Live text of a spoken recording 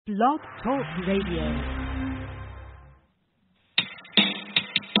Blog Talk Radio.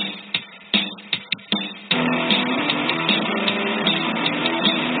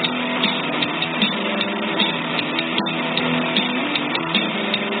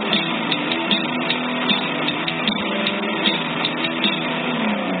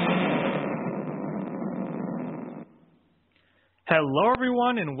 Hello,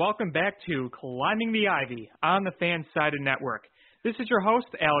 everyone, and welcome back to Climbing the Ivy on the Fansided Network. This is your host,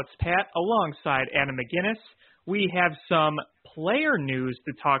 Alex Pat, alongside Adam McGinnis. We have some player news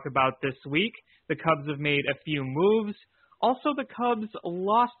to talk about this week. The Cubs have made a few moves. Also, the Cubs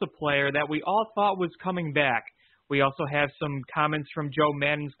lost a player that we all thought was coming back. We also have some comments from Joe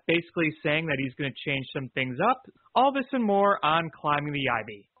Maddon basically saying that he's going to change some things up. All this and more on Climbing the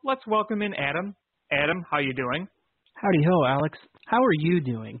Ivy. Let's welcome in Adam. Adam, how you doing? Howdy ho, Alex. How are you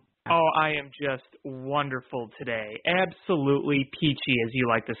doing? Oh, I am just wonderful today. Absolutely peachy, as you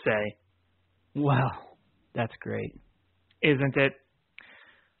like to say. Wow, that's great. Isn't it?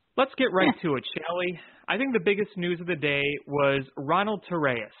 Let's get right to it, shall we? I think the biggest news of the day was Ronald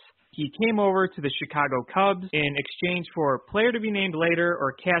Torreyes. He came over to the Chicago Cubs in exchange for a player to be named later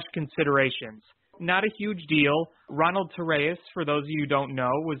or cash considerations. Not a huge deal. Ronald Torreyes, for those of you who don't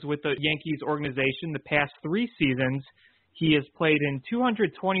know, was with the Yankees organization the past 3 seasons. He has played in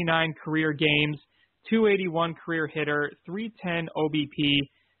 229 career games, 281 career hitter, 310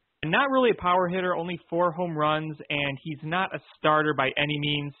 OBP. Not really a power hitter, only 4 home runs, and he's not a starter by any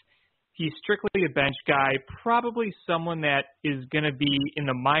means. He's strictly a bench guy, probably someone that is going to be in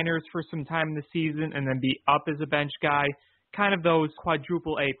the minors for some time in the season and then be up as a bench guy. Kind of those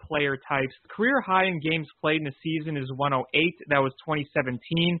quadruple A player types. Career high in games played in a season is 108. That was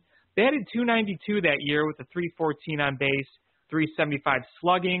 2017. They added 292 that year with a 314 on base, 375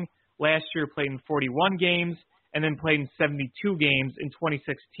 slugging. Last year played in 41 games and then played in 72 games in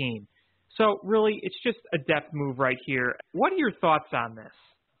 2016. So really, it's just a depth move right here. What are your thoughts on this?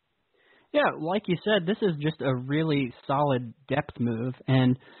 Yeah, like you said, this is just a really solid depth move,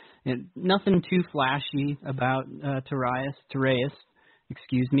 and nothing too flashy about Torreyes,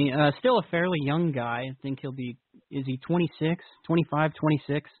 excuse me. Still a fairly young guy. I think is he 26, 25,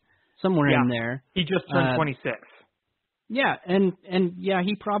 26, somewhere in there. He just turned 26. Yeah, and yeah,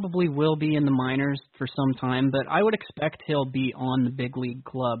 he probably will be in the minors for some time, but I would expect he'll be on the big league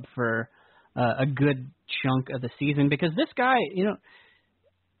club for a good chunk of the season because this guy,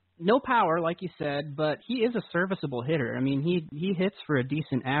 no power, like you said, but he is a serviceable hitter. I mean, he hits for a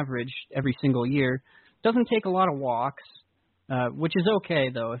decent average every single year. Doesn't take a lot of walks, which is okay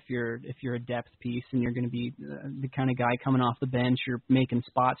though if you're a depth piece and you're going to be the kind of guy coming off the bench or making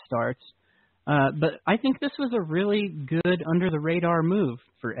spot starts. But I think this was a really good under the radar move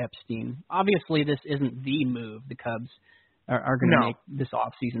for Epstein. Obviously, this isn't the move the Cubs are going to make this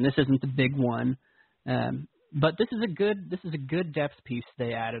offseason. This isn't the big one. But this is a good depth piece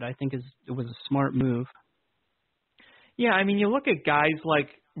they added. I think it was a smart move. Yeah, I mean, you look at guys like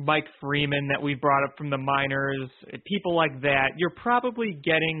Mike Freeman that we brought up from the minors, people like that. You're probably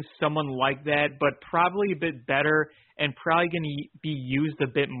getting someone like that, but probably a bit better and probably going to be used a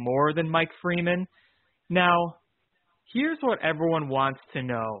bit more than Mike Freeman. Now, here's what everyone wants to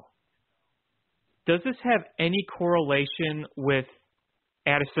know. Does this have any correlation with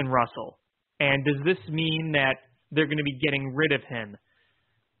Addison Russell? And does this mean that they're going to be getting rid of him?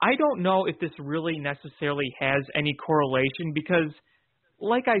 I don't know if this really necessarily has any correlation because,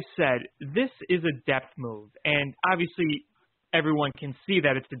 like I said, this is a depth move. And obviously, everyone can see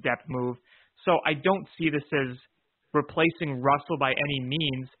that it's a depth move. So I don't see this as replacing Russell by any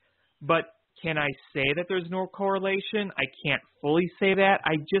means. But can I say that there's no correlation? I can't fully say that.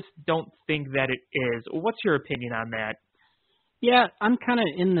 I just don't think that it is. What's your opinion on that? Yeah, I'm kind of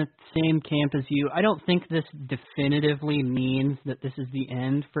in the same camp as you. I don't think this definitively means that this is the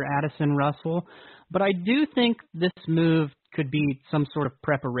end for Addison Russell, but I do think this move could be some sort of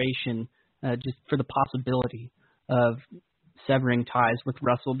preparation just for the possibility of severing ties with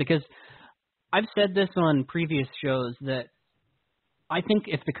Russell, because I've said this on previous shows that I think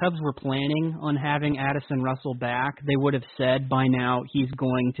if the Cubs were planning on having Addison Russell back, they would have said by now he's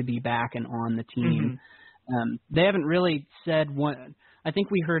going to be back and on the team. Mm-hmm. They haven't really said one. I think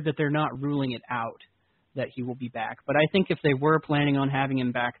we heard that they're not ruling it out that he will be back. But I think if they were planning on having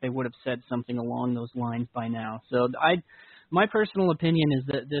him back, they would have said something along those lines by now. So my personal opinion is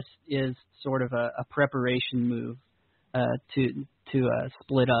that this is sort of a preparation move to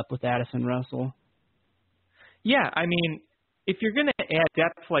split up with Addison Russell. Yeah, I mean, if you're going to add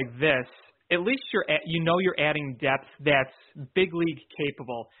depth like this, at least you're adding depth that's big league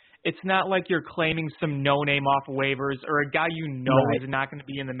capable. It's not like you're claiming some no-name off waivers or a guy Right. is not going to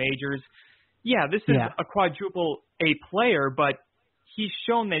be in the majors. Yeah, this is a quadruple A player, but he's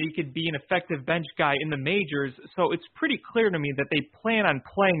shown that he could be an effective bench guy in the majors, so it's pretty clear to me that they plan on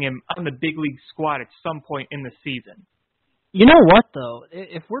playing him on the big league squad at some point in the season. You know what, though?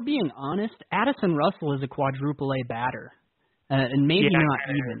 If we're being honest, Addison Russell is a quadruple A batter, and maybe not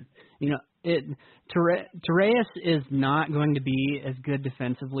even. You know, Torreyes is not going to be as good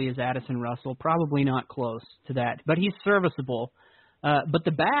defensively as Addison Russell, probably not close to that, but he's serviceable. But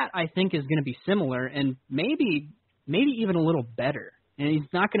the bat, I think, is going to be similar and maybe even a little better. And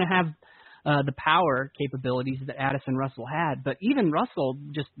he's not going to have the power capabilities that Addison Russell had, but even Russell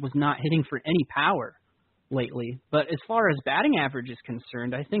just was not hitting for any power lately. But as far as batting average is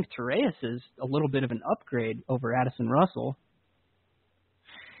concerned, I think Torreyes is a little bit of an upgrade over Addison Russell.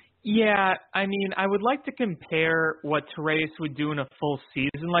 Yeah, I mean, I would like to compare what Torreyes would do in a full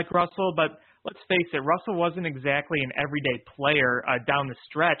season like Russell, but let's face it, Russell wasn't exactly an everyday player down the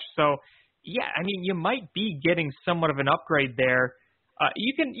stretch. So, yeah, I mean, you might be getting somewhat of an upgrade there.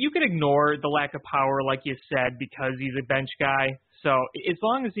 You can ignore the lack of power, like you said, because he's a bench guy. So as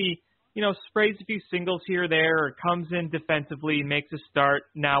long as he, sprays a few singles here or there, or comes in defensively, makes a start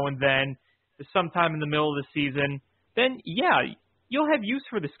now and then, sometime in the middle of the season, then yeah, you'll have use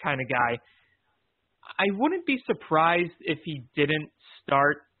for this kind of guy. I wouldn't be surprised if he didn't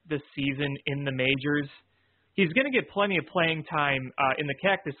start the season in the majors. He's going to get plenty of playing time in the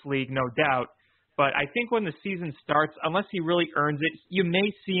Cactus League, no doubt. But I think when the season starts, unless he really earns it, you may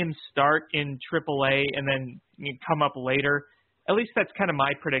see him start in AAA and then come up later. At least that's kind of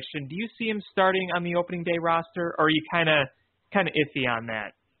my prediction. Do you see him starting on the opening day roster, or are you kind of iffy on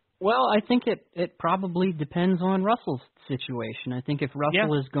that? Well, I think it probably depends on Russell's situation. I think if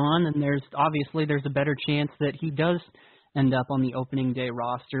Russell is gone, then there's a better chance that he does end up on the opening day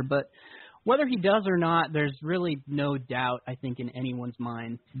roster. But whether he does or not, there's really no doubt, I think, in anyone's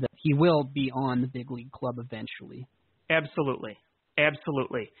mind that he will be on the big league club eventually. Absolutely.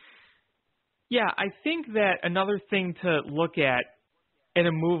 Yeah, I think that another thing to look at in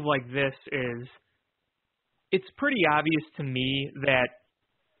a move like this is it's pretty obvious to me that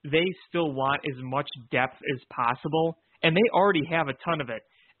they still want as much depth as possible, and they already have a ton of it.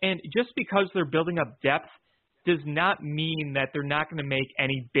 And just because they're building up depth does not mean that they're not going to make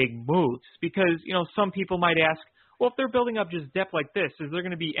any big moves. Because, some people might ask, well, if they're building up just depth like this, is there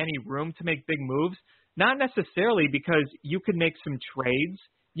going to be any room to make big moves? Not necessarily, because you can make some trades.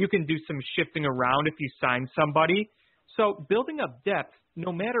 You can do some shifting around if you sign somebody. So building up depth,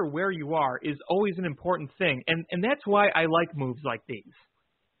 no matter where you are, is always an important thing. And that's why I like moves like these.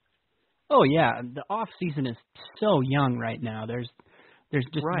 Oh, yeah. The off season is so young right now. There's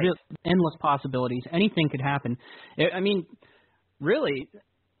just endless possibilities. Anything could happen. I mean, really,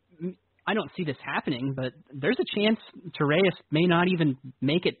 I don't see this happening, but there's a chance Torreyes may not even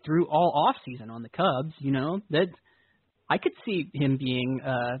make it through all off season on the Cubs. That I could see him being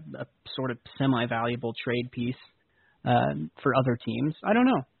a sort of semi-valuable trade piece for other teams. I don't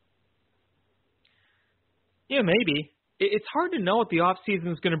know. Yeah, maybe. It's hard to know what the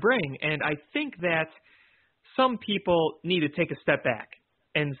offseason is going to bring, and I think that some people need to take a step back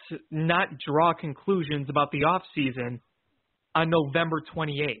and not draw conclusions about the offseason on November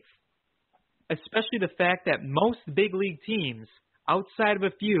 28th, especially the fact that most big league teams, outside of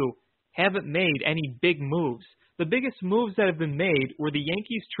a few, haven't made any big moves. The biggest moves that have been made were the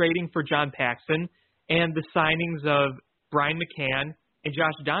Yankees trading for John Paxson and the signings of Brian McCann and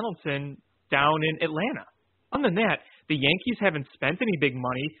Josh Donaldson down in Atlanta. Other than that, the Yankees haven't spent any big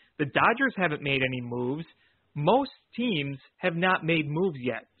money. The Dodgers haven't made any moves. Most teams have not made moves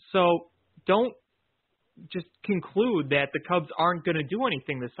yet. So don't just conclude that the Cubs aren't going to do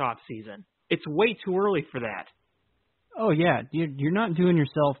anything this offseason. It's way too early for that. Oh, yeah. You're not doing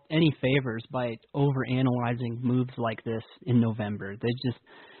yourself any favors by overanalyzing moves like this in November.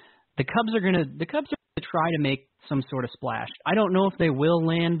 The Cubs are going to try to make some sort of splash. I don't know if they will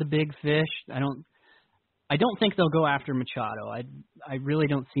land the big fish. I don't think they'll go after Machado. I really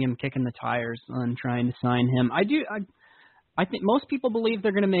don't see him kicking the tires on trying to sign him. I think most people believe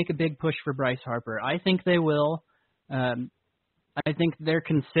they're going to make a big push for Bryce Harper. I think they will. I think they're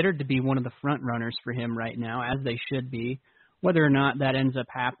considered to be one of the front runners for him right now, as they should be. Whether or not that ends up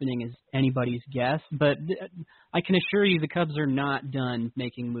happening is anybody's guess. But I can assure you the Cubs are not done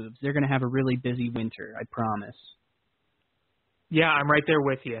making moves. They're going to have a really busy winter, I promise. Yeah, I'm right there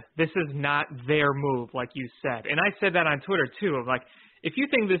with you. This is not their move, like you said. And I said that on Twitter, too. Of like, if you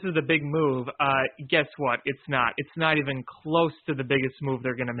think this is a big move, guess what? It's not. It's not even close to the biggest move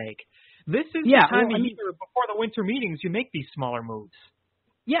they're going to make. This is the time of year before the winter meetings you make these smaller moves.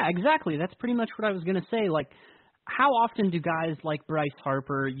 Yeah, exactly. That's pretty much what I was going to say. Like, how often do guys like Bryce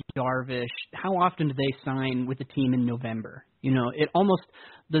Harper, Darvish, how often do they sign with a team in November? You know, it almost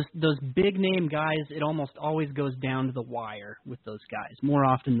those big name guys, it almost always goes down to the wire with those guys, more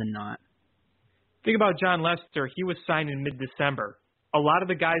often than not. Think about John Lester. He was signed in mid-December. A lot of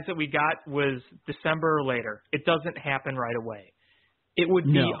the guys that we got was December or later. It doesn't happen right away. It would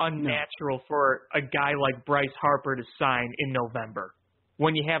be unnatural for a guy like Bryce Harper to sign in November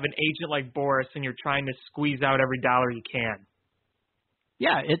when you have an agent like Boris and you're trying to squeeze out every dollar you can.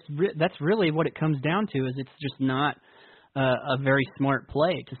 Yeah, that's really what it comes down to, is it's just not a very smart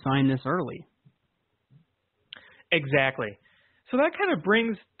play to sign this early. Exactly. So that kind of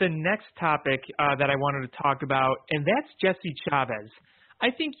brings the next topic that I wanted to talk about, and that's Jesse Chavez. I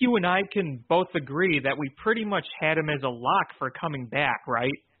think you and I can both agree that we pretty much had him as a lock for coming back,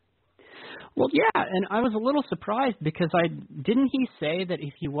 right? Well, yeah, and I was a little surprised because didn't he say that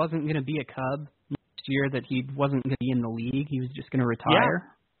if he wasn't going to be a Cub next year that he wasn't going to be in the league, he was just going to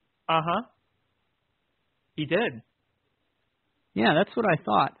retire? Yeah. Uh-huh. He did. Yeah, that's what I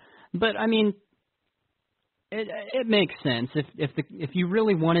thought. But, I mean, it makes sense. If you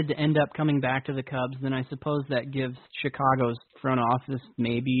really wanted to end up coming back to the Cubs, then I suppose that gives Chicago's front office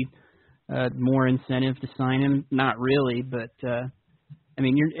maybe more incentive to sign him. Not really, but I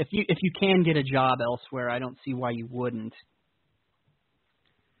mean, if you can get a job elsewhere, I don't see why you wouldn't.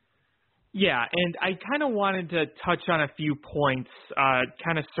 Yeah, and I kind of wanted to touch on a few points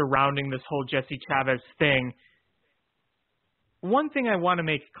kind of surrounding this whole Jesse Chavez thing. One thing I want to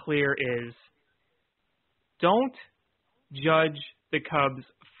make clear is don't judge the Cubs'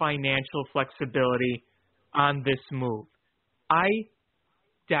 financial flexibility on this move. I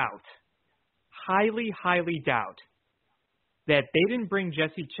doubt, highly, highly doubt, that they didn't bring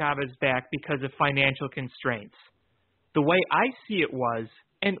Jesse Chavez back because of financial constraints. The way I see it was,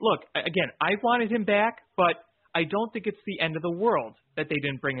 and look, again, I wanted him back, but I don't think it's the end of the world that they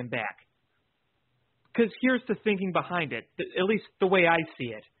didn't bring him back. Because here's the thinking behind it, at least the way I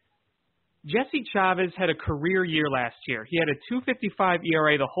see it. Jesse Chavez had a career year last year. He had a 2.55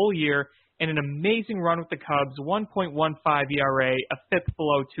 ERA the whole year and an amazing run with the Cubs, 1.15 ERA, a fifth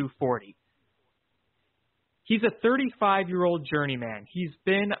below 240. He's a 35-year-old journeyman. He's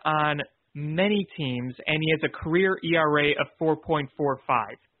been on many teams, and he has a career ERA of 4.45.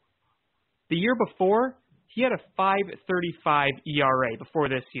 The year before, he had a 5.35 ERA before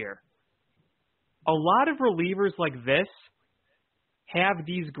this year. A lot of relievers like this have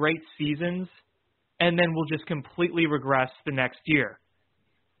these great seasons and then will just completely regress the next year.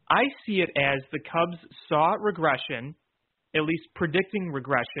 I see it as the Cubs saw regression, at least predicting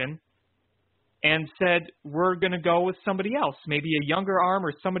regression, and said, we're going to go with somebody else, maybe a younger arm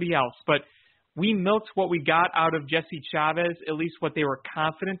or somebody else. But we milked what we got out of Jesse Chavez, at least what they were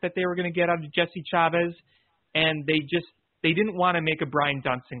confident that they were going to get out of Jesse Chavez, and they didn't want to make a Brian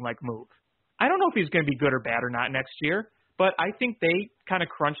Dunsing-like move. I don't know if he's going to be good or bad or not next year, but I think they kind of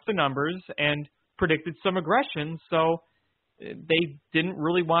crunched the numbers and predicted some aggression, so they didn't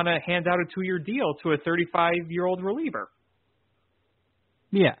really want to hand out a 2-year deal to a 35-year-old reliever.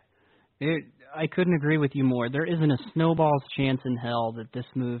 Yeah, I couldn't agree with you more. There isn't a snowball's chance in hell that this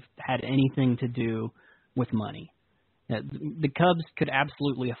move had anything to do with money. The Cubs could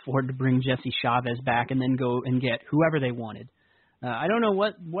absolutely afford to bring Jesse Chavez back and then go and get whoever they wanted. I don't know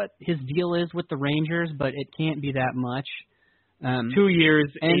what his deal is with the Rangers, but it can't be that much. 2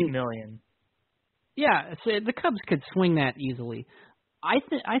 years, $8 million. Yeah, so the Cubs could swing that easily. I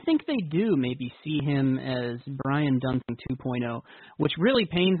think they do maybe see him as Brian Dunsing 2.0, which really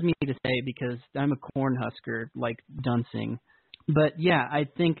pains me to say because I'm a Cornhusker like Dunsing. But yeah, I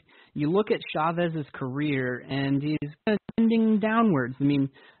think you look at Chavez's career and he's kind of trending downwards. I mean,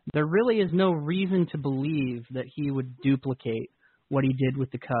 there really is no reason to believe that he would duplicate what he did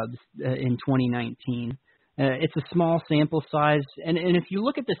with the Cubs in 2019. It's a small sample size, and if you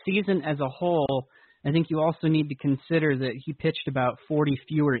look at the season as a whole, I think you also need to consider that he pitched about 40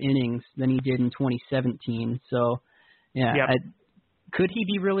 fewer innings than he did in 2017. So, yeah, yep. Could he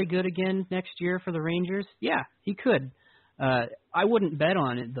be really good again next year for the Rangers? Yeah, he could. I wouldn't bet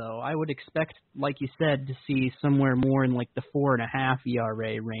on it, though. I would expect, like you said, to see somewhere more in like the 4.5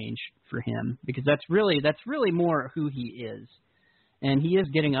 ERA range for him, because that's really more who he is. And he is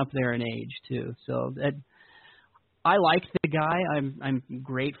getting up there in age, too. So I liked the guy. I'm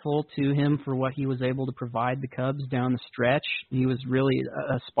grateful to him for what he was able to provide the Cubs down the stretch. He was really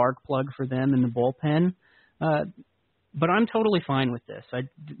a spark plug for them in the bullpen. But I'm totally fine with this.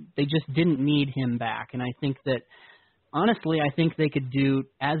 They just didn't need him back. And I think that, honestly, I think they could do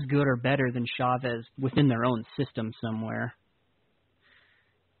as good or better than Chavez within their own system somewhere.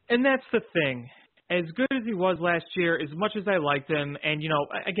 And that's the thing. As good as he was last year, as much as I liked him, and,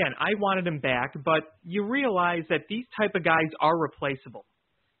 again, I wanted him back, but you realize that these type of guys are replaceable.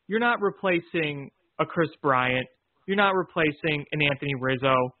 You're not replacing a Chris Bryant. You're not replacing an Anthony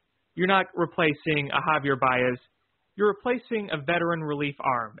Rizzo. You're not replacing a Javier Baez. You're replacing a veteran relief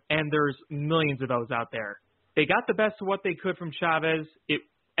arm, and there's millions of those out there. They got the best of what they could from Chavez. It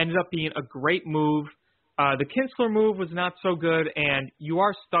ended up being a great move. The Kinsler move was not so good, and you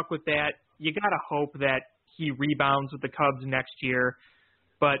are stuck with that. You got to hope that he rebounds with the Cubs next year.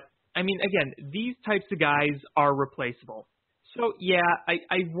 But, again, these types of guys are replaceable. So, yeah,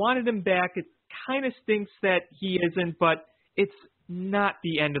 I wanted him back. It kind of stinks that he isn't, but it's not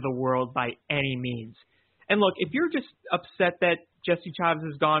the end of the world by any means. And look, if you're just upset that Jesse Chavez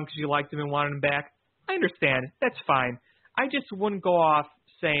is gone because you liked him and wanted him back, I understand. That's fine. I just wouldn't go off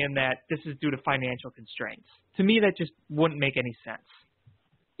saying that this is due to financial constraints. To me, that just wouldn't make any sense.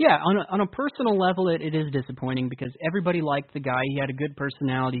 Yeah, on a personal level, it is disappointing because everybody liked the guy. He had a good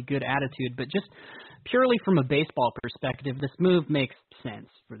personality, good attitude, but just purely from a baseball perspective, this move makes sense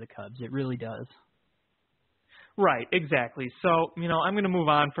for the Cubs. It really does. Right, exactly. So, I'm going to move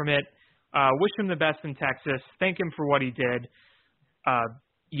on from it. Wish him the best in Texas. Thank him for what he did.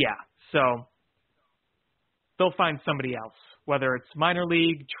 So they'll find somebody else. Whether it's minor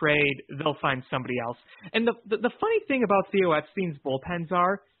league, trade, they'll find somebody else. And the funny thing about Theo Epstein's bullpens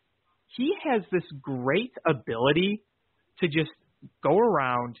are he has this great ability to just go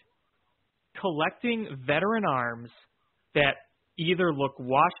around collecting veteran arms that either look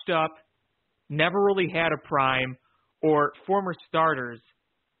washed up, never really had a prime, or former starters,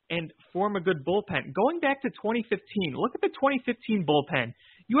 and form a good bullpen. Going back to 2015, look at the 2015 bullpen.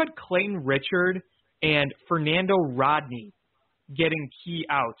 You had Clayton Richard and Fernando Rodney getting key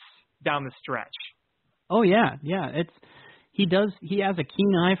outs down the stretch. Oh yeah. He has a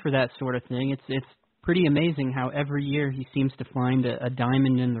keen eye for that sort of thing. It's pretty amazing how every year he seems to find a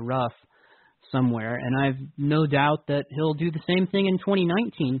diamond in the rough somewhere, and I've no doubt that he'll do the same thing in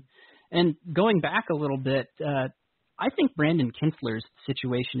 2019. And going back a little bit, I think Brandon Kinsler's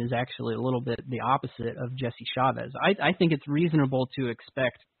situation is actually a little bit the opposite of Jesse Chavez. I think it's reasonable to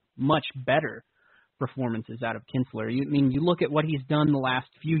expect much better performances out of Kinsler. You look at what he's done the last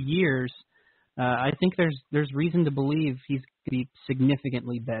few years, I think there's reason to believe he's going to be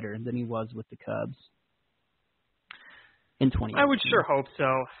significantly better than he was with the Cubs in 2018. I would sure hope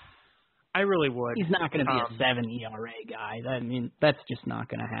so. I really would. He's not going to be a 7 ERA guy. That's just not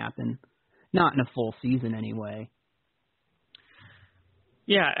going to happen. Not in a full season anyway.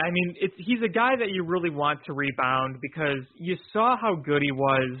 Yeah, he's a guy that you really want to rebound because you saw how good he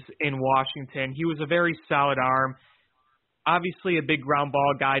was in Washington. He was a very solid arm. Obviously, a big ground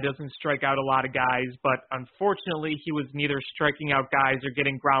ball guy doesn't strike out a lot of guys, but unfortunately, he was neither striking out guys or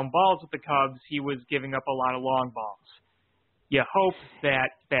getting ground balls with the Cubs. He was giving up a lot of long balls. You hope that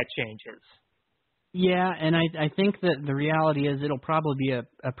changes. Yeah, and I think that the reality is it'll probably be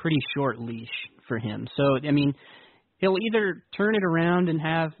a pretty short leash for him. So, he'll either turn it around and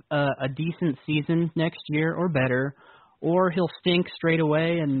have a decent season next year or better, or he'll stink straight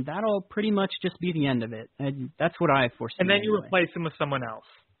away, and that'll pretty much just be the end of it. And that's what I foresee. And then anyway. You replace him with someone else.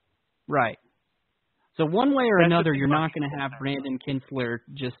 Right. So one way or another, you're not going to have Brandon Kinsler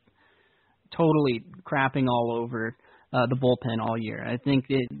just totally crapping all over the bullpen all year. I think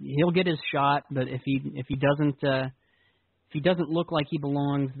he'll get his shot, but if he doesn't look like he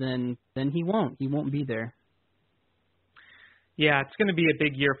belongs, then he won't. He won't be there. Yeah, it's going to be a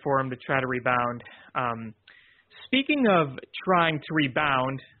big year for him to try to rebound. Speaking of trying to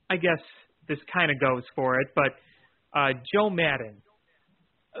rebound, I guess this kind of goes for it, but Joe Maddon.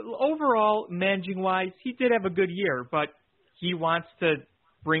 Overall, managing-wise, he did have a good year, but he wants to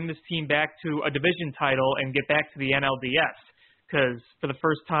bring this team back to a division title and get back to the NLDS because for the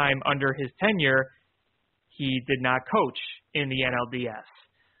first time under his tenure, he did not coach in the NLDS.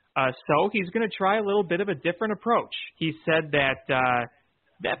 So he's going to try a little bit of a different approach. He said that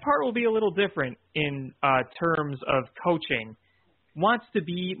that part will be a little different in terms of coaching. Wants to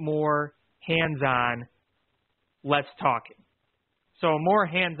be more hands-on, less talking. So a more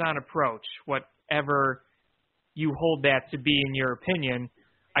hands-on approach, whatever you hold that to be in your opinion,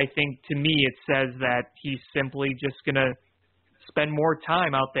 I think to me it says that he's simply just going to spend more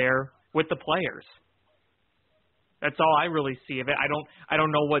time out there with the players. That's all I really see of it. I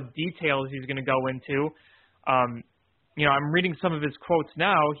don't know what details he's going to go into. I'm reading some of his quotes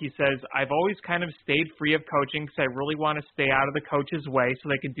now. He says, I've always kind of stayed free of coaching because I really want to stay out of the coach's way so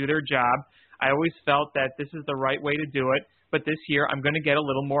they can do their job. I always felt that this is the right way to do it, but this year I'm going to get a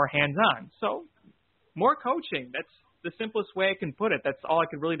little more hands-on. So more coaching. the simplest way I can put it. That's all I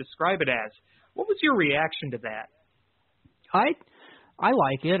could really describe it as. What was your reaction to that? I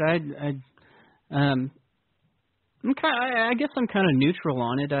like it. I guess I'm kind of neutral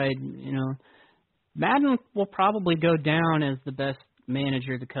on it. Maddon will probably go down as the best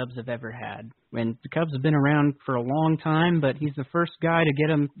manager the Cubs have ever had. And the Cubs have been around for a long time, but he's the first guy to get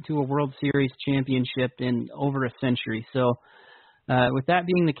them to a World Series championship in over a century. So with that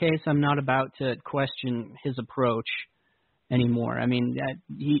being the case, I'm not about to question his approach anymore. I mean,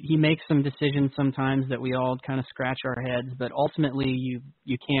 he makes some decisions sometimes that we all kind of scratch our heads, but ultimately you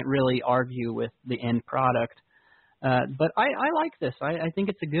can't really argue with the end product. But I like this. I think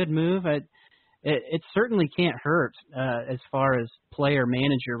it's a good move. It certainly can't hurt as far as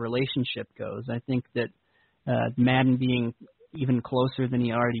player-manager relationship goes. I think that Maddon being even closer than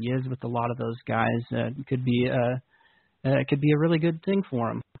he already is with a lot of those guys could be a really good thing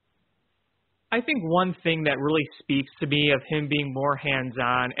for him. I think one thing that really speaks to me of him being more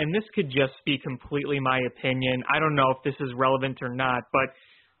hands-on, and this could just be completely my opinion, I don't know if this is relevant or not, but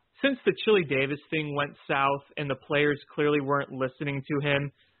since the Chili Davis thing went south and the players clearly weren't listening to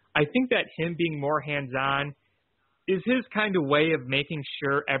him, I think that him being more hands-on is his kind of way of making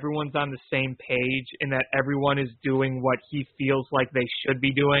sure everyone's on the same page and that everyone is doing what he feels like they should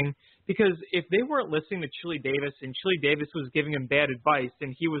be doing. Because if they weren't listening to Chili Davis and Chili Davis was giving him bad advice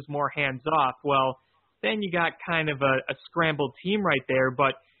and he was more hands-off, well, then you got kind of a scrambled team right there.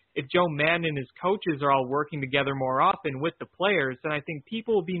 But if Joe Maddon and his coaches are all working together more often with the players, then I think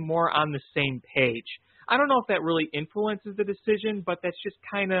people will be more on the same page. I don't know if that really influences the decision, but that's just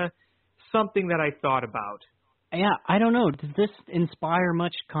kind of something that I thought about. Yeah, I don't know. Does this inspire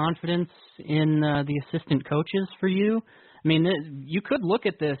much confidence in the assistant coaches for you? I mean, you could look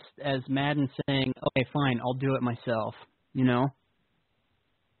at this as Maddon saying, okay, fine, I'll do it myself, you know?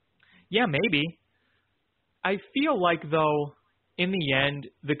 Yeah, maybe. I feel like, though, in the end,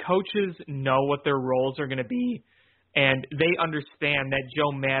 the coaches know what their roles are going to be, and they understand that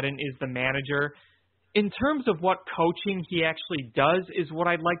Joe Maddon is the manager. In terms of what coaching he actually does is what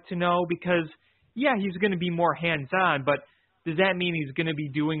I'd like to know, because, yeah, he's going to be more hands-on, but does that mean he's going to be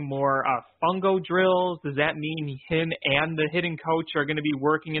doing more fungo drills? Does that mean him and the hitting coach are going to be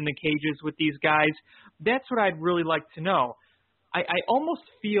working in the cages with these guys? That's what I'd really like to know. I almost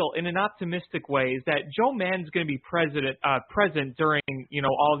feel, in an optimistic way, is that Joe Maddon's going to be present during,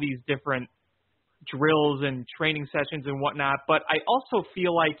 all these different drills and training sessions and whatnot, but I also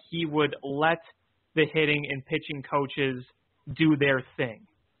feel like he would let the hitting and pitching coaches do their thing.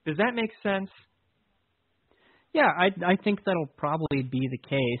 Does that make sense? Yeah, I think that'll probably be the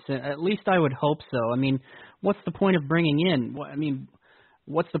case. At least I would hope so. I mean, what's the point of bringing in?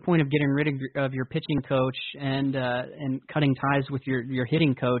 What's the point of getting rid of your pitching coach and cutting ties with your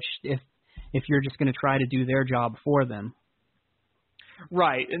hitting coach if you're just going to try to do their job for them?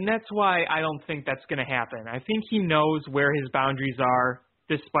 Right, and that's why I don't think that's going to happen. I think he knows where his boundaries are,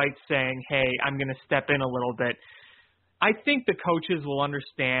 despite saying, hey, I'm going to step in a little bit. I think the coaches will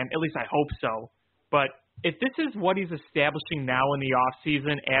understand, at least I hope so, but if this is what he's establishing now in the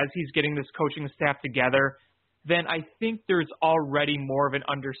offseason as he's getting this coaching staff together, then I think there's already more of an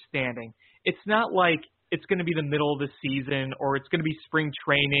understanding. It's not like it's going to be the middle of the season or it's going to be spring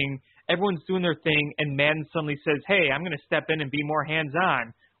training. Everyone's doing their thing, and Maddon suddenly says, hey, I'm going to step in and be more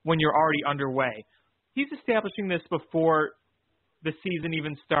hands-on when you're already underway. He's establishing this before the season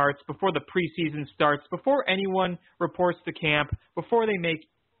even starts, before the preseason starts, before anyone reports to camp, before they make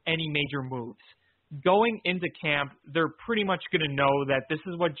any major moves. Going into camp, they're pretty much going to know that this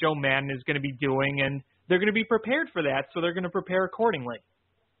is what Joe Maddon is going to be doing, and they're going to be prepared for that, so they're going to prepare accordingly.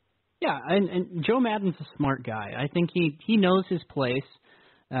 Yeah, and Joe Maddon's a smart guy. I think he knows his place.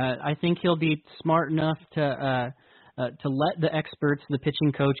 I think he'll be smart enough to let the experts, the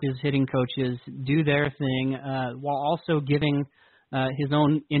pitching coaches, hitting coaches, do their thing while also giving his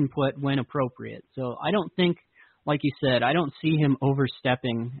own input when appropriate. So I don't think, like you said, I don't see him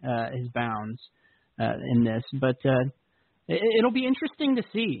overstepping his bounds in this. But it'll be interesting to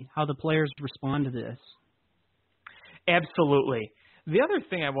see how the players respond to this. Absolutely. The other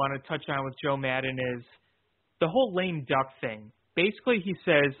thing I want to touch on with Joe Maddon is the whole lame duck thing. Basically, he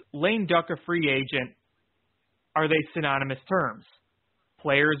says, lame duck, a free agent, are they synonymous terms?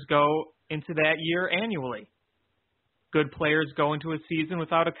 Players go into that year annually. Good players go into a season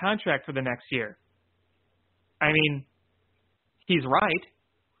without a contract for the next year. I mean, he's right,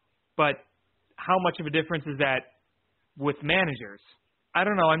 but how much of a difference is that with managers? I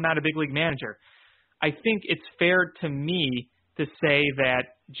don't know. I'm not a big league manager. I think it's fair to me to say that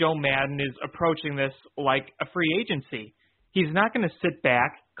Joe Maddon is approaching this like a free agency. He's not going to sit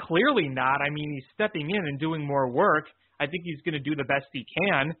back, clearly not. I mean, he's stepping in and doing more work. I think he's going to do the best he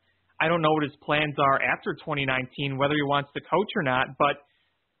can. I don't know what his plans are after 2019, whether he wants to coach or not. But,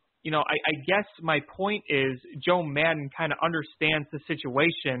 I guess my point is Joe Maddon kind of understands the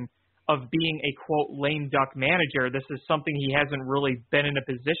situation of being a, quote, lame duck manager. This is something he hasn't really been in a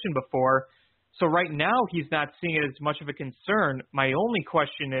position before. So right now he's not seeing it as much of a concern. My only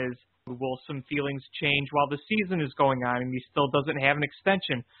question is, will some feelings change while the season is going on and he still doesn't have an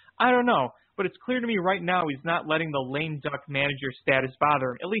extension? I don't know. But it's clear to me right now he's not letting the lame duck manager status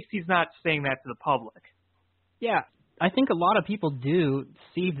bother him. At least he's not saying that to the public. Yeah, I think a lot of people do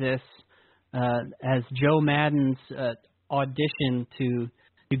see this as Joe Maddon's audition to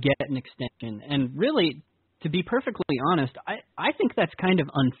get an extension. And really, to be perfectly honest, I think that's kind of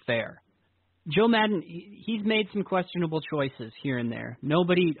unfair. Joe Maddon, he's made some questionable choices here and there.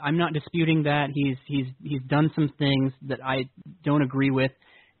 I'm not disputing that. He's done some things that I don't agree with.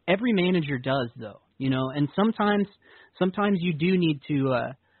 Every manager does, though, and sometimes you do need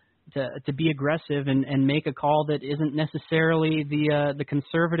to be aggressive and make a call that isn't necessarily the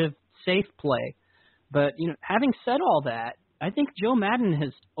conservative safe play. But having said all that, I think Joe Maddon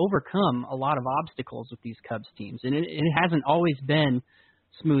has overcome a lot of obstacles with these Cubs teams, and it hasn't always been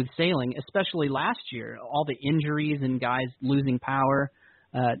smooth sailing, especially last year. All the injuries and guys losing power.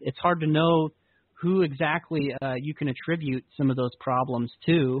 It's hard to know who exactly you can attribute some of those problems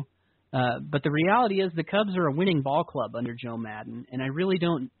to. But the reality is the Cubs are a winning ball club under Joe Maddon, and I really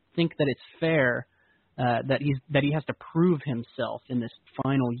don't think that it's fair that he has to prove himself in this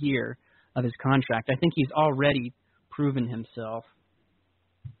final year of his contract. I think he's already proven himself.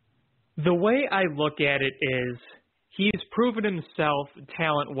 The way I look at it is he's proven himself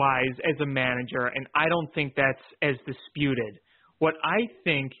talent-wise as a manager, and I don't think that's as disputed. What I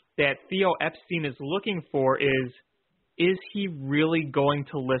think that Theo Epstein is looking for is he really going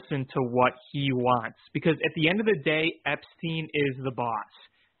to listen to what he wants? Because at the end of the day, Epstein is the boss.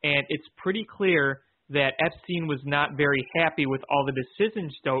 And it's pretty clear that Epstein was not very happy with all the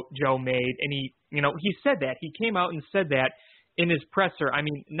decisions Joe made. And he said that. He came out and said that in his presser. I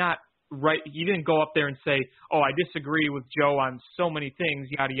mean, not right. He didn't go up there and say, I disagree with Joe on so many things,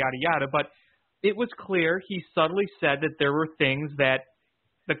 yada, yada, yada. But it was clear he subtly said that there were things that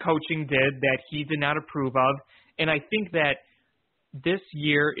the coaching did that he did not approve of. And I think that this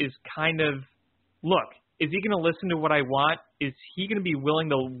year is kind of, look, is he going to listen to what I want? Is he going to be willing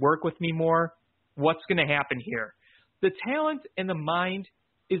to work with me more? What's going to happen here? The talent and the mind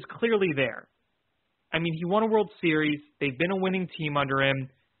is clearly there. I mean, he won a World Series. They've been a winning team under him.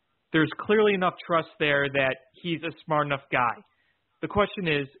 There's clearly enough trust there that he's a smart enough guy. The question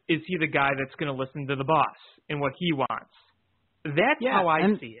is he the guy that's going to listen to the boss and what he wants? That's how I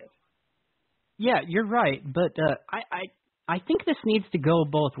see it. Yeah, you're right, but I think this needs to go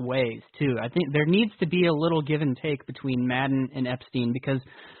both ways too. I think there needs to be a little give and take between Maddon and Epstein because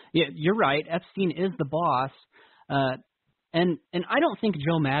you're right, Epstein is the boss, and I don't think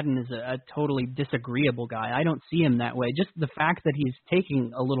Joe Maddon is a totally disagreeable guy. I don't see him that way. Just the fact that he's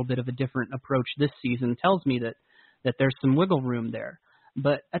taking a little bit of a different approach this season tells me that there's some wiggle room there.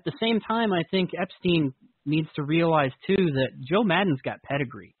 But at the same time, I think Epstein needs to realize, too, that Joe Maddon's got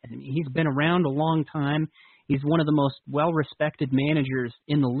pedigree. I mean, he's been around a long time. He's one of the most well-respected managers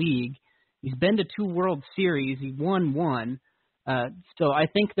in the league. He's been to 2 World Series. He won 1. So I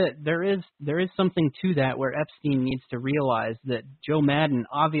think that there is something to that where Epstein needs to realize that Joe Maddon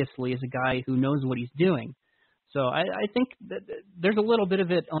obviously is a guy who knows what he's doing. So I think that there's a little bit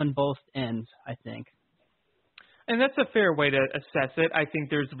of it on both ends, I think. And that's a fair way to assess it. I think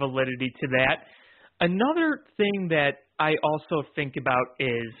there's validity to that. Another thing that I also think about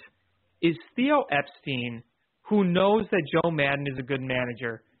is Theo Epstein, who knows that Joe Maddon is a good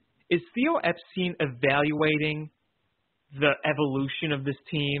manager, is Theo Epstein evaluating the evolution of this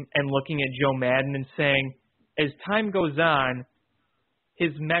team and looking at Joe Maddon and saying, as time goes on,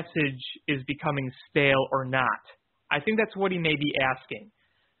 his message is becoming stale or not? I think that's what he may be asking.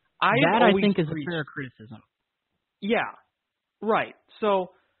 I think is a fair criticism. Yeah, right.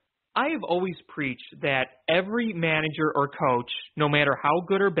 So I have always preached that every manager or coach, no matter how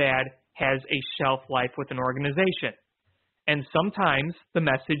good or bad, has a shelf life with an organization. And sometimes the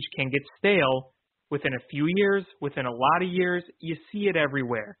message can get stale within a few years, within a lot of years. You see it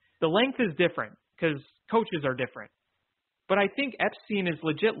everywhere. The length is different because coaches are different. But I think Epstein is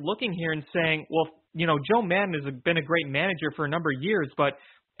legit looking here and saying, well, Joe Maddon has been a great manager for a number of years, but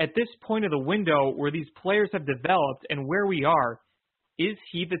at this point of the window where these players have developed and where we are, is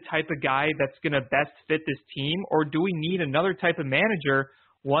he the type of guy that's going to best fit this team, or do we need another type of manager,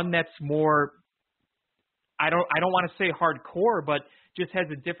 one that's more, don't want to say hardcore, but just has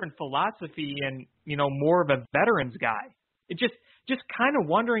a different philosophy and, more of a veterans guy. It just kind of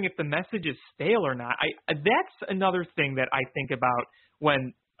wondering if the message is stale or not. That's another thing that I think about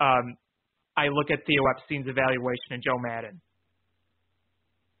when I look at Theo Epstein's evaluation of Joe Maddon.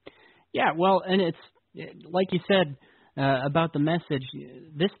 Yeah, well, and it's like you said about the message.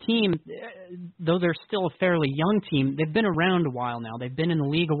 This team, though they're still a fairly young team, they've been around a while now. They've been in the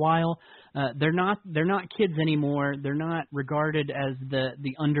league a while. They're not kids anymore. They're not regarded as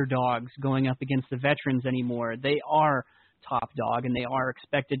the underdogs going up against the veterans anymore. They are top dog, and they are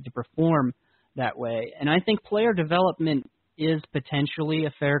expected to perform that way. And I think player development is potentially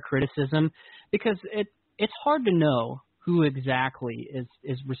a fair criticism because it's hard to know who exactly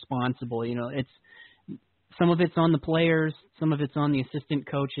is responsible. It's some of it's on the players, some of it's on the assistant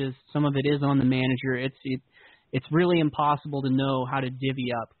coaches, some of it is on the manager. It's really impossible to know how to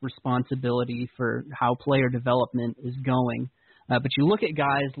divvy up responsibility for how player development is going. But you look at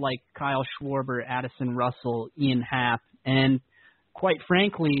guys like Kyle Schwarber, Addison Russell, Ian Happ, and quite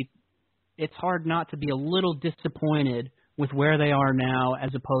frankly, it's hard not to be a little disappointed with where they are now as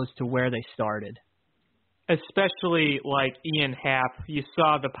opposed to where they started. Especially like Ian Happ, you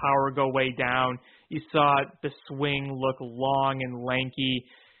saw the power go way down. You saw the swing look long and lanky.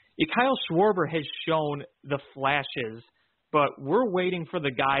 Kyle Schwarber has shown the flashes, but we're waiting for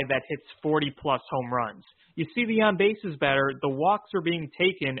the guy that hits 40-plus home runs. You see the on-base is better, the walks are being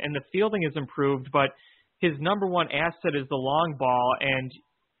taken, and the fielding is improved, but his number one asset is the long ball, and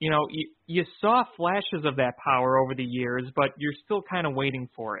you saw flashes of that power over the years, but you're still kind of waiting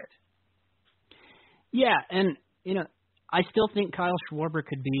for it. Yeah, and, I still think Kyle Schwarber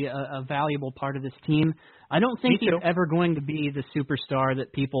could be a valuable part of this team. I don't think he's ever going to be the superstar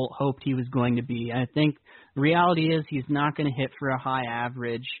that people hoped he was going to be. I think the reality is he's not going to hit for a high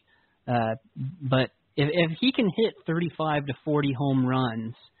average, but if he can hit 35 to 40 home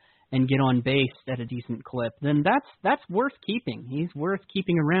runs and get on base at a decent clip, then that's worth keeping. He's worth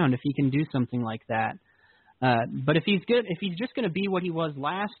keeping around if he can do something like that. But if he's just going to be what he was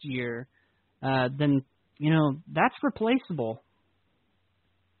last year, then that's replaceable.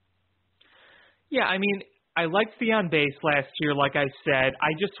 Yeah, I liked the on base last year, like I said.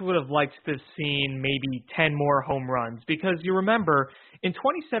 I just would have liked to have seen maybe 10 more home runs because you remember in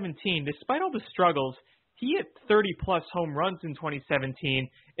 2017, despite all the struggles, he hit 30-plus home runs in 2017,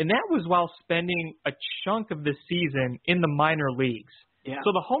 and that was while spending a chunk of the season in the minor leagues. Yeah.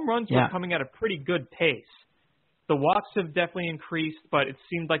 So the home runs were coming at a pretty good pace. The walks have definitely increased, but it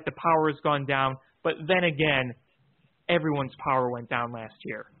seemed like the power has gone down. But then again, everyone's power went down last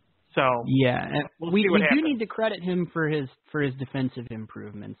year. So yeah, we do need to credit him for his defensive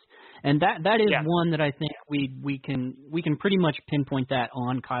improvements, and that is one that I think we can pretty much pinpoint that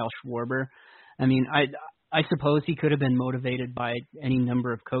on Kyle Schwarber. I suppose he could have been motivated by any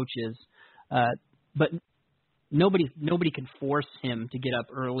number of coaches, but nobody could force him to get up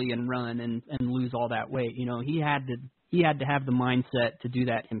early and run and lose all that weight. He had to have the mindset to do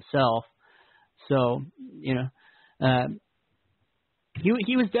that himself. So,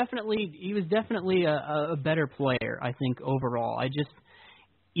 he was definitely a better player, I think, overall.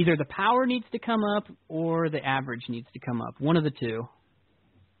 Either the power needs to come up or the average needs to come up. One of the two.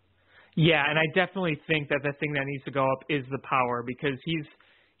 Yeah, and I definitely think that the thing that needs to go up is the power because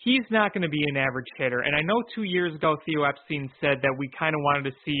he's not going to be an average hitter. And I know 2 years ago Theo Epstein said that we kind of wanted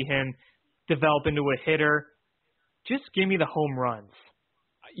to see him develop into a hitter. Just give me the home runs.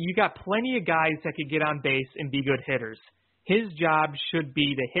 You got plenty of guys that could get on base and be good hitters. His job should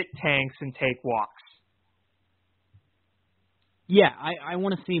be to hit tanks and take walks. Yeah, I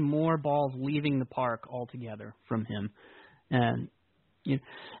want to see more balls leaving the park altogether from him. And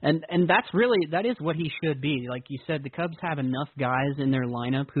that is what he should be. Like you said, the Cubs have enough guys in their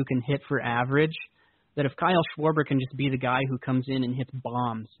lineup who can hit for average that if Kyle Schwarber can just be the guy who comes in and hits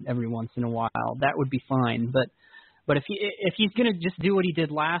bombs every once in a while, that would be fine. But if he's going to just do what he did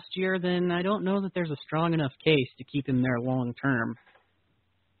last year, then I don't know that there's a strong enough case to keep him there long term.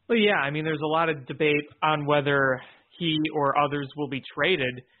 Well, yeah, there's a lot of debate on whether he or others will be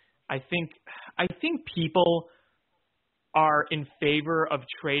traded. I think people are in favor of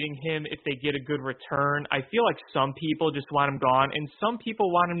trading him if they get a good return. I feel like some people just want him gone, and some people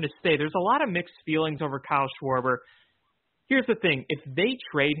want him to stay. There's a lot of mixed feelings over Kyle Schwarber. Here's the thing. If they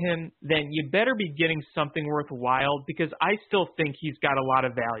trade him, then you better be getting something worthwhile because I still think he's got a lot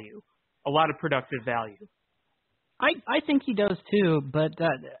of value, a lot of productive value. I think he does too, but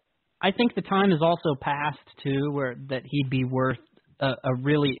I think the time is also past too that he'd be worth a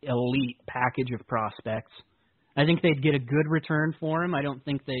really elite package of prospects. I think they'd get a good return for him. I don't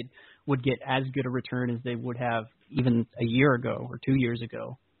think they would get as good a return as they would have even a year ago or 2 years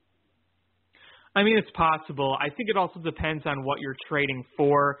ago. I mean, it's possible. I think it also depends on what you're trading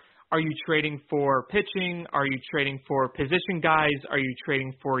for. Are you trading for pitching? Are you trading for position guys? Are you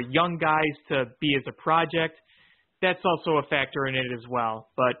trading for young guys to be as a project? That's also a factor in it as well.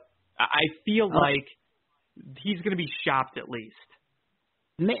 But I feel like he's going to be shopped at least.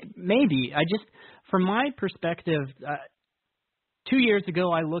 Maybe. From my perspective, 2 years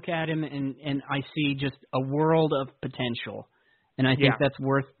ago, I look at him and I see just a world of potential, and I think that's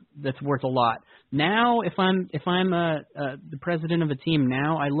worth a lot. Now, if I'm the president of a team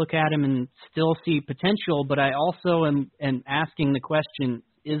now, I look at him and still see potential, but I also am asking the question: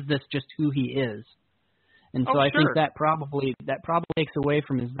 is this just who he is? And so I think that probably takes away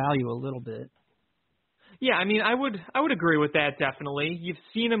from his value a little bit. Yeah, I mean, I would agree with that, definitely. You've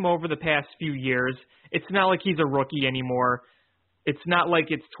seen him over the past few years. It's not like he's a rookie anymore. It's not like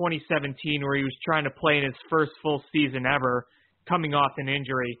it's 2017 where he was trying to play in his first full season ever, coming off an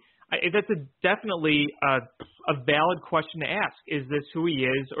injury. That's definitely a valid question to ask. Is this who he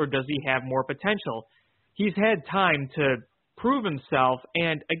is, or does he have more potential? He's had time to prove himself,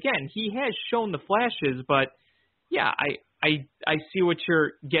 and again, he has shown the flashes, but yeah, I see what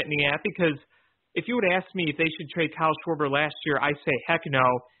you're getting at, because if you would ask me if they should trade Kyle Schwarber last year, I say heck no.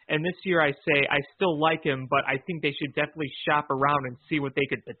 And this year I say I still like him, but I think they should definitely shop around and see what they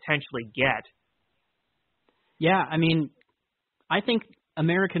could potentially get. Yeah, I mean, I think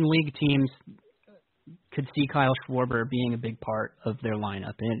American League teams could see Kyle Schwarber being a big part of their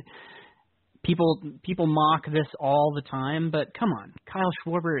lineup. And people mock this all the time, but come on, Kyle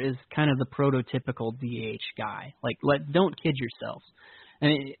Schwarber is kind of the prototypical DH guy. Like, don't kid yourselves. I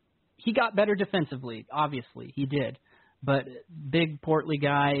mean, he got better defensively, obviously, he did. But big, portly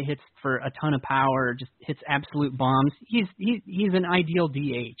guy, hits for a ton of power, just hits absolute bombs. He's an ideal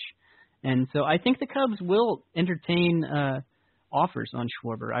DH. And so I think the Cubs will entertain offers on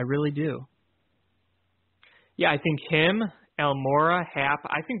Schwarber. I really do. Yeah, I think him, Almora, Happ,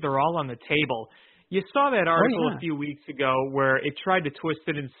 I think they're all on the table. You saw that article a few weeks ago where it tried to twist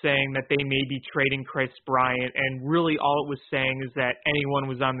it in saying that they may be trading Chris Bryant, and really all it was saying is that anyone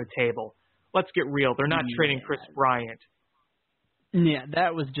was on the table. Let's get real. They're not trading Chris Bryant. Yeah,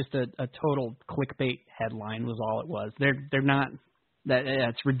 that was just a total clickbait headline was all it was. They're not –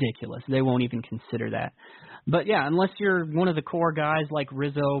 that's ridiculous. They won't even consider that. But, yeah, unless you're one of the core guys like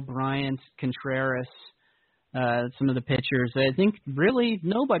Rizzo, Bryant, Contreras, some of the pitchers, I think really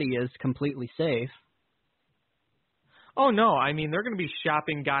nobody is completely safe. Oh, no. I mean, they're going to be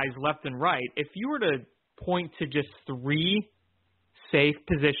shopping guys left and right. If you were to point to just 3 safe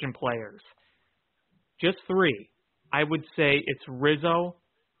position players, just 3, I would say it's Rizzo,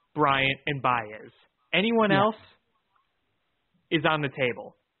 Bryant, and Baez. Anyone else is on the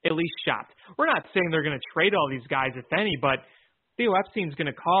table, at least shopped. We're not saying they're going to trade all these guys, if any, but Theo Epstein's going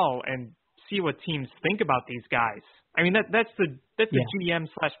to call and see what teams think about these guys. I mean, that's the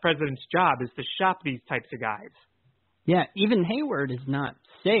GM/president's job, is to shop these types of guys. Yeah, even Hayward is not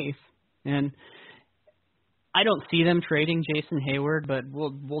safe, and I don't see them trading Jason Hayward, but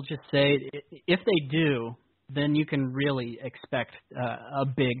we'll just say if they do, then you can really expect a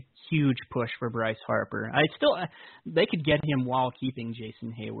big, huge push for Bryce Harper. They could get him while keeping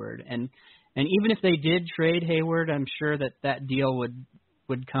Jason Hayward, and even if they did trade Hayward, I'm sure that deal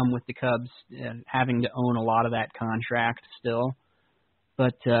would come with the Cubs having to own a lot of that contract still.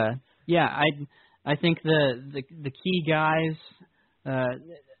 But I think the key guys,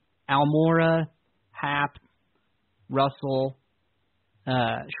 Almora, Happ, Russell,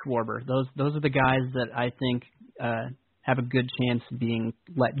 Schwarber. Those are the guys that I think have a good chance of being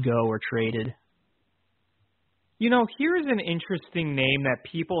let go or traded. You know, here's an interesting name that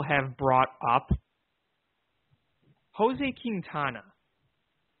people have brought up. Jose Quintana.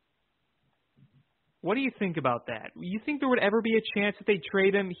 What do you think about that? You think there would ever be a chance that they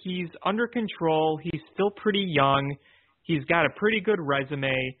trade him? He's under control. He's still pretty young. He's got a pretty good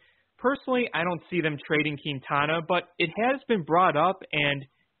resume. Personally, I don't see them trading Quintana, but it has been brought up, and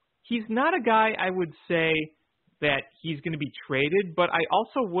he's not a guy I would say that he's going to be traded, but I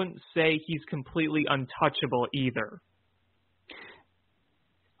also wouldn't say he's completely untouchable either.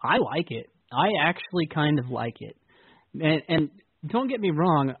 I like it. I actually kind of like it. And don't get me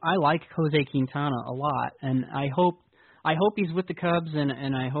wrong, I like Jose Quintana a lot, and I hope he's with the Cubs,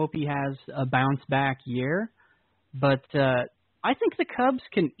 and I hope he has a bounce-back year. But I think the Cubs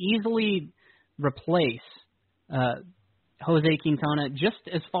can easily replace Jose Quintana just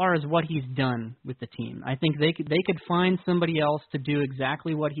as far as what he's done with the team. I think they could find somebody else to do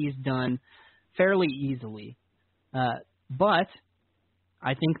exactly what he's done fairly easily. But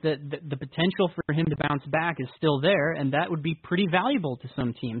I think that the potential for him to bounce back is still there, and that would be pretty valuable to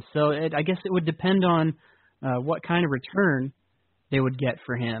some teams. So I guess it would depend on what kind of return they would get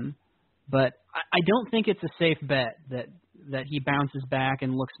for him. But I don't think it's a safe bet that he bounces back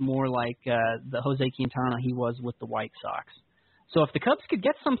and looks more like the Jose Quintana he was with the White Sox. So if the Cubs could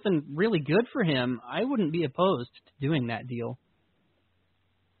get something really good for him, I wouldn't be opposed to doing that deal.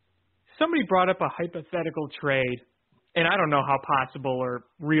 Somebody brought up a hypothetical trade, and I don't know how possible or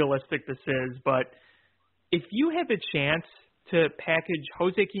realistic this is, but if you had the chance to package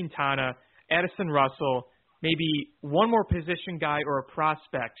Jose Quintana, Addison Russell, maybe one more position guy or a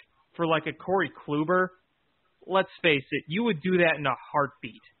prospect for like a Corey Kluber, let's face it, you would do that in a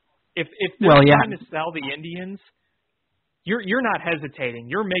heartbeat. If they're trying to sell the Indians, you're not hesitating.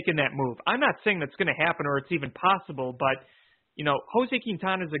 You're making that move. I'm not saying that's going to happen or it's even possible, but you know, Jose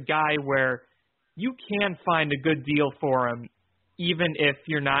Quintana is a guy where you can find a good deal for him, even if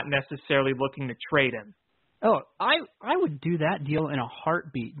you're not necessarily looking to trade him. Oh, I would do that deal in a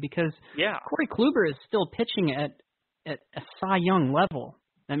heartbeat because Corey Kluber is still pitching at a Cy Young level.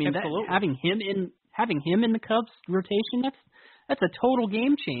 I mean, having him in the Cubs rotation, that's a total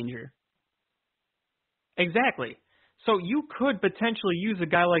game changer. Exactly. So you could potentially use a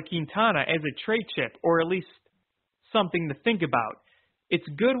guy like Quintana as a trade chip, or at least something to think about. It's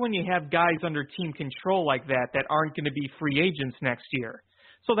good when you have guys under team control like that aren't going to be free agents next year.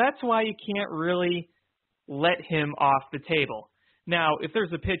 So that's why you can't really let him off the table. Now, if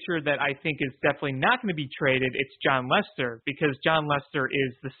there's a pitcher that I think is definitely not going to be traded, it's John Lester, because John Lester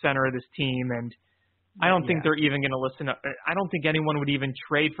is the center of this team, and I don't think they're even going to listen. I don't think anyone would even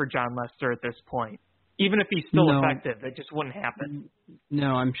trade for John Lester at this point. Even if he's still effective, it just wouldn't happen.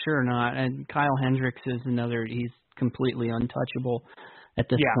 No, I'm sure not. And Kyle Hendricks is another. He's completely untouchable at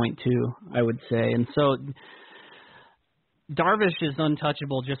this point too, I would say. And so Darvish is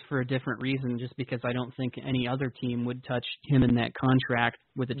untouchable just for a different reason, just because I don't think any other team would touch him in that contract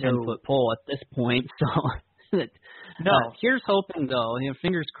with a 10-foot pole at this point. So here's hoping, though. You know,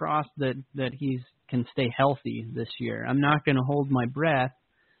 fingers crossed that he can stay healthy this year. I'm not going to hold my breath,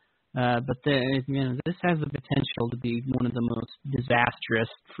 but this has the potential to be one of the most disastrous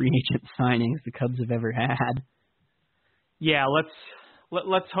free agent signings the Cubs have ever had. Yeah,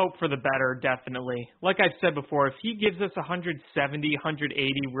 let's hope for the better, definitely. Like I've said before, if he gives us 170,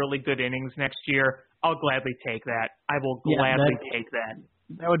 180 really good innings next year, I'll gladly take that. I will gladly take that.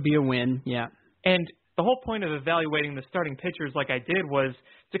 That would be a win, yeah. And the whole point of evaluating the starting pitchers like I did was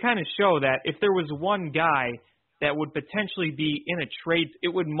to kind of show that if there was one guy that would potentially be in a trade, it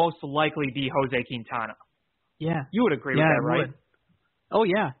would most likely be Jose Quintana. Yeah. You would agree with that, right? Would. Oh,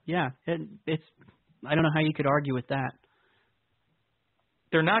 yeah. It's I don't know how you could argue with that.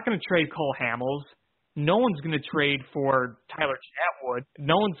 They're not going to trade Cole Hamels. No one's going to trade for Tyler Chatwood.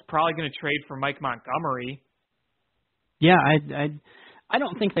 No one's probably going to trade for Mike Montgomery. Yeah, I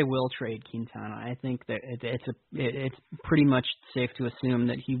don't think they will trade Quintana. I think that it's pretty much safe to assume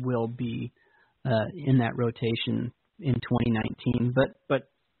that he will be in that rotation in 2019. But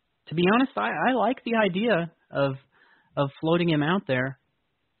to be honest, I like the idea of floating him out there.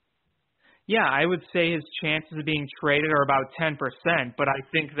 Yeah, I would say his chances of being traded are about 10%, but I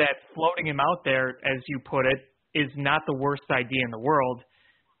think that floating him out there, as you put it, is not the worst idea in the world.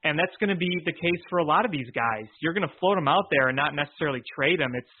 And that's going to be the case for a lot of these guys. You're going to float them out there and not necessarily trade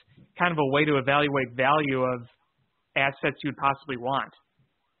them. It's kind of a way to evaluate value of assets you'd possibly want.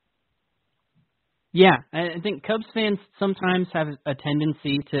 Yeah, I think Cubs fans sometimes have a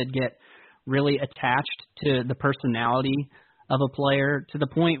tendency to get really attached to the personality of a player to the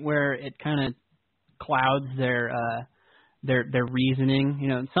point where it kind of clouds their reasoning. You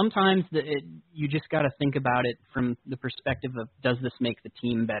know, sometimes you just got to think about it from the perspective of, does this make the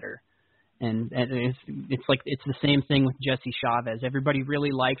team better? And it's like it's the same thing with Jesse Chavez. Everybody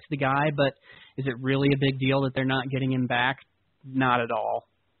really likes the guy, but is it really a big deal that they're not getting him back? Not at all.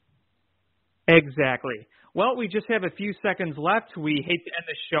 Exactly. Well, we just have a few seconds left. We hate to end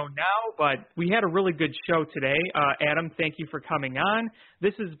the show now, but we had a really good show today. Adam, thank you for coming on.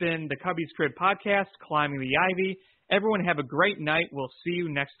 This has been the Cubbies Crib Podcast, Climbing the Ivy. Everyone have a great night. We'll see you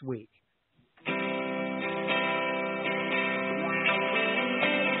next week.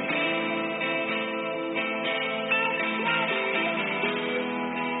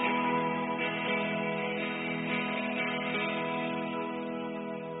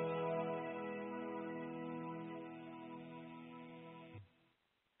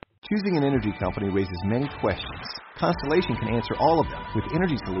 Choosing an energy company raises many questions. Constellation can answer all of them with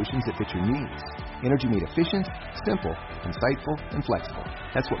energy solutions that fit your needs. Energy made efficient, simple, insightful, and flexible.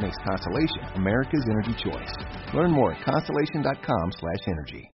 That's what makes Constellation America's energy choice. Learn more at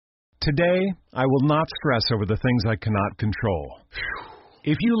Constellation.com/energy. Today, I will not stress over the things I cannot control.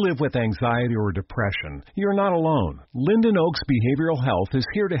 If you live with anxiety or depression, you're not alone. Linden Oaks Behavioral Health is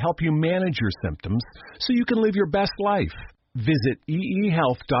here to help you manage your symptoms so you can live your best life. Visit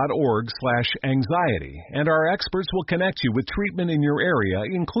eehealth.org/anxiety, and our experts will connect you with treatment in your area,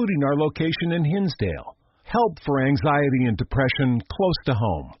 including our location in Hinsdale. Help for anxiety and depression close to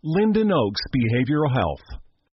home. Linden Oaks Behavioral Health.